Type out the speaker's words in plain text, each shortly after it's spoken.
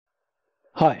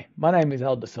Hi, my name is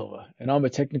Al Da Silva, and I'm a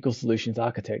Technical Solutions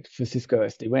Architect for Cisco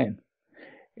SD-WAN.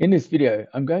 In this video,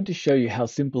 I'm going to show you how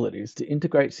simple it is to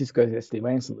integrate Cisco's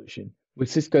SD-WAN solution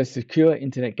with Cisco's Secure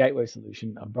Internet Gateway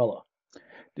solution, Umbrella.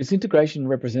 This integration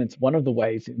represents one of the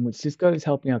ways in which Cisco is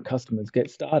helping our customers get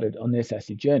started on their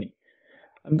SASE journey.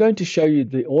 I'm going to show you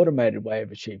the automated way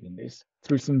of achieving this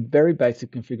through some very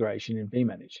basic configuration in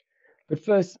vManage. But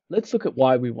first, let's look at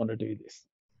why we want to do this.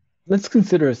 Let's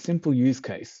consider a simple use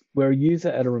case where a user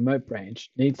at a remote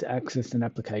branch needs to access an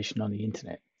application on the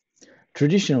internet.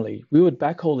 Traditionally, we would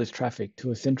backhaul this traffic to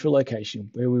a central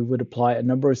location where we would apply a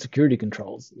number of security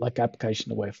controls like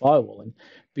application-aware firewalling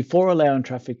before allowing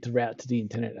traffic to route to the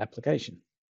internet application.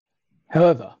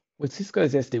 However, with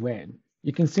Cisco's SD-WAN,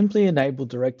 you can simply enable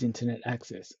direct internet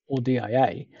access, or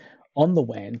DIA, on the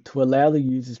WAN to allow the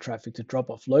user's traffic to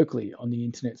drop off locally on the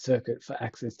internet circuit for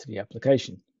access to the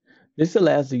application. This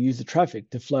allows the user traffic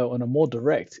to flow on a more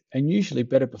direct and usually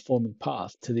better performing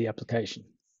path to the application.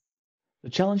 The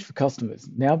challenge for customers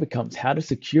now becomes how to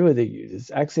secure their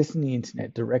users accessing the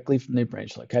internet directly from their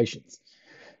branch locations.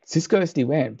 Cisco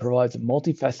SD-WAN provides a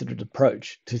multifaceted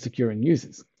approach to securing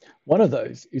users. One of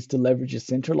those is to leverage a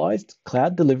centralized,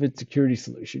 cloud-delivered security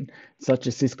solution such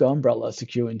as Cisco Umbrella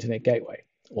Secure Internet Gateway,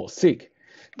 or SIG,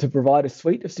 to provide a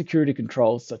suite of security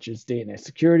controls such as DNS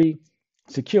security,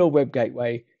 secure web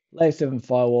gateway, Layer 7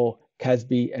 firewall,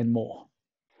 CASB, and more.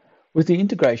 With the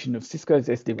integration of Cisco's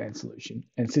SD-WAN solution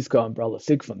and Cisco Umbrella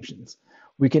SIG functions,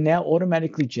 we can now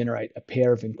automatically generate a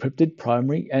pair of encrypted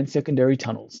primary and secondary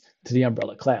tunnels to the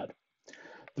Umbrella cloud.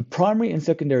 The primary and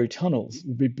secondary tunnels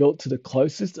will be built to the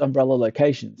closest Umbrella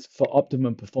locations for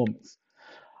optimum performance.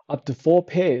 Up to 4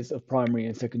 pairs of primary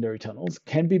and secondary tunnels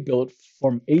can be built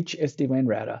from each SD-WAN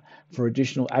router for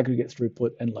additional aggregate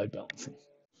throughput and load balancing.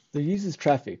 The user's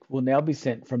traffic will now be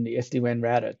sent from the SD-WAN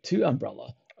router to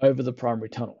Umbrella over the primary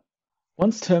tunnel.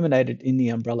 Once terminated in the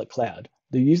Umbrella cloud,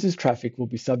 the user's traffic will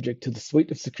be subject to the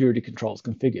suite of security controls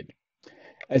configured.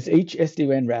 As each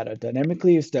SD-WAN router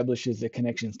dynamically establishes their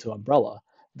connections to Umbrella,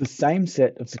 the same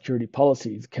set of security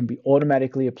policies can be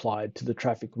automatically applied to the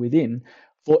traffic within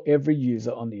for every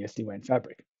user on the SD-WAN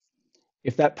fabric.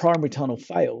 If that primary tunnel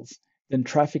fails, then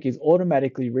traffic is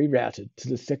automatically rerouted to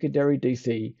the secondary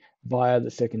DC via the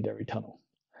secondary tunnel.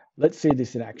 Let's see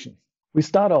this in action. We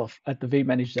start off at the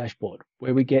vManage dashboard,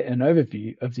 where we get an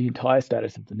overview of the entire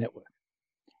status of the network.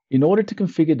 In order to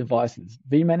configure devices,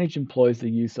 vManage employs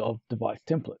the use of device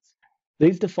templates.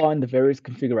 These define the various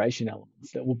configuration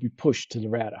elements that will be pushed to the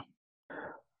router.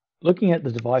 Looking at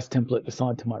the device template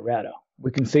assigned to my router,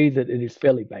 we can see that it is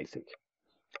fairly basic.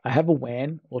 I have a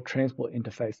WAN, or transport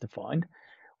interface, defined,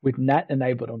 with NAT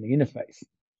enabled on the interface.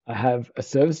 I have a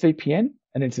service VPN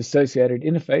and its associated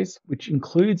interface, which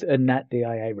includes a NAT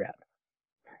DIA route.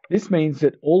 This means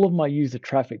that all of my user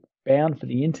traffic bound for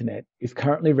the internet is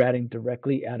currently routing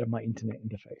directly out of my internet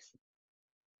interface.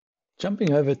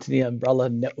 Jumping over to the Umbrella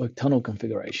network tunnel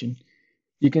configuration,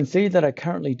 you can see that I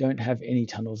currently don't have any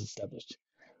tunnels established.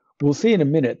 We'll see in a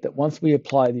minute that once we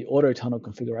apply the auto tunnel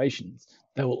configurations,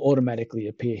 they will automatically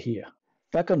appear here.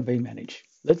 Back on vManage,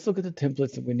 let's look at the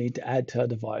templates that we need to add to our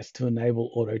device to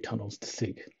enable auto tunnels to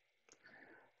SIG.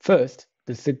 First,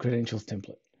 the SIG credentials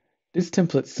template. This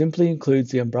template simply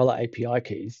includes the Umbrella API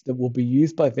keys that will be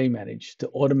used by vManage to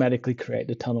automatically create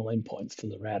the tunnel endpoints for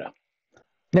the router.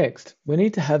 Next, we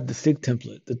need to have the SIG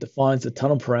template that defines the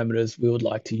tunnel parameters we would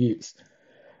like to use.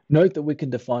 Note that we can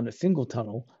define a single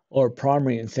tunnel or a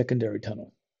primary and secondary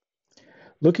tunnel.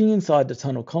 Looking inside the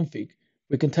tunnel config,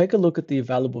 we can take a look at the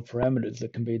available parameters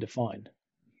that can be defined.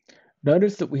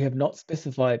 Notice that we have not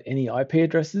specified any IP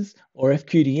addresses or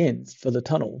FQDNs for the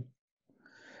tunnel.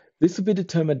 This will be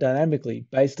determined dynamically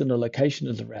based on the location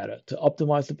of the router to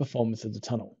optimize the performance of the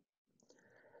tunnel.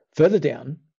 Further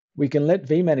down, we can let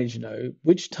vManage know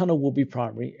which tunnel will be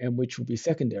primary and which will be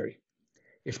secondary.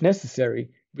 If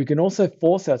necessary, we can also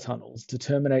force our tunnels to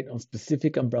terminate on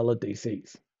specific Umbrella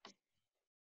DCs.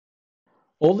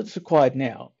 All that's required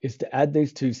now is to add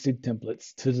these two SIG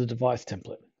templates to the device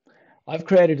template. I've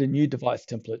created a new device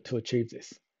template to achieve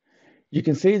this. You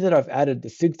can see that I've added the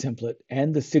SIG template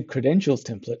and the SIG credentials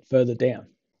template further down.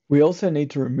 We also need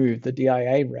to remove the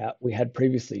DIA route we had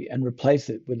previously and replace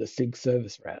it with a SIG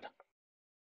service route.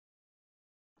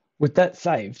 With that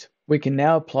saved, we can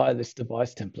now apply this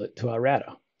device template to our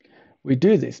router. We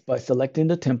do this by selecting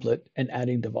the template and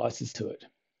adding devices to it.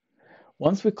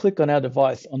 Once we click on our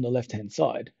device on the left-hand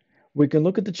side, we can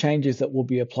look at the changes that will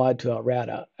be applied to our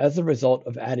router as a result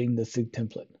of adding the SIG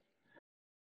template.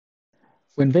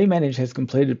 When vManage has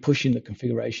completed pushing the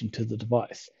configuration to the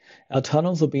device, our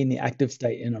tunnels will be in the active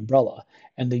state in Umbrella,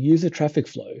 and the user traffic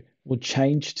flow will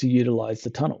change to utilize the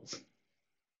tunnels.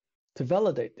 To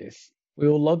validate this, we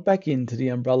will log back into the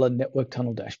Umbrella network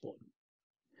tunnel dashboard.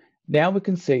 Now we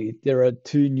can see there are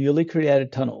two newly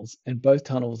created tunnels and both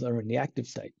tunnels are in the active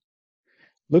state.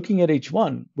 Looking at each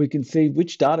one, we can see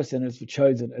which data centers were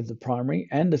chosen as the primary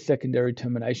and the secondary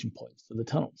termination points for the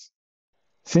tunnels.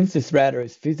 Since this router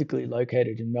is physically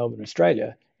located in Melbourne,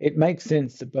 Australia, it makes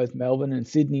sense that both Melbourne and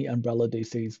Sydney Umbrella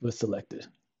DCs were selected.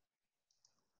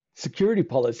 Security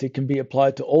policy can be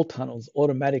applied to all tunnels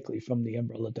automatically from the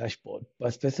Umbrella dashboard by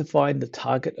specifying the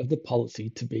target of the policy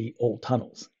to be all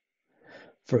tunnels.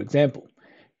 For example,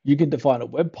 you can define a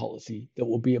web policy that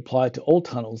will be applied to all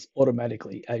tunnels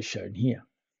automatically as shown here.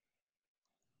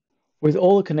 With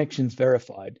all the connections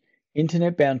verified,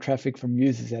 internet-bound traffic from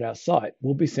users at our site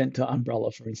will be sent to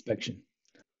Umbrella for inspection.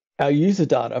 Our user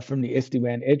data from the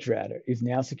SD-WAN Edge router is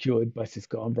now secured by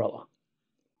Cisco Umbrella.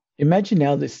 Imagine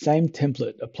now this same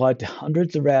template applied to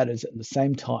hundreds of routers at the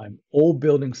same time, all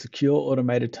building secure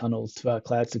automated tunnels to our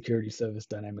cloud security service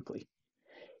dynamically.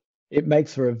 It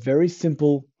makes for a very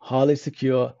simple, highly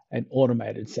secure, and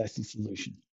automated SASE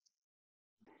solution.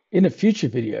 In a future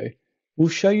video, we'll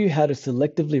show you how to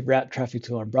selectively route traffic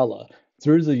to Umbrella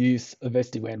through the use of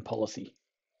SD-WAN policy.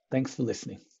 Thanks for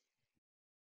listening.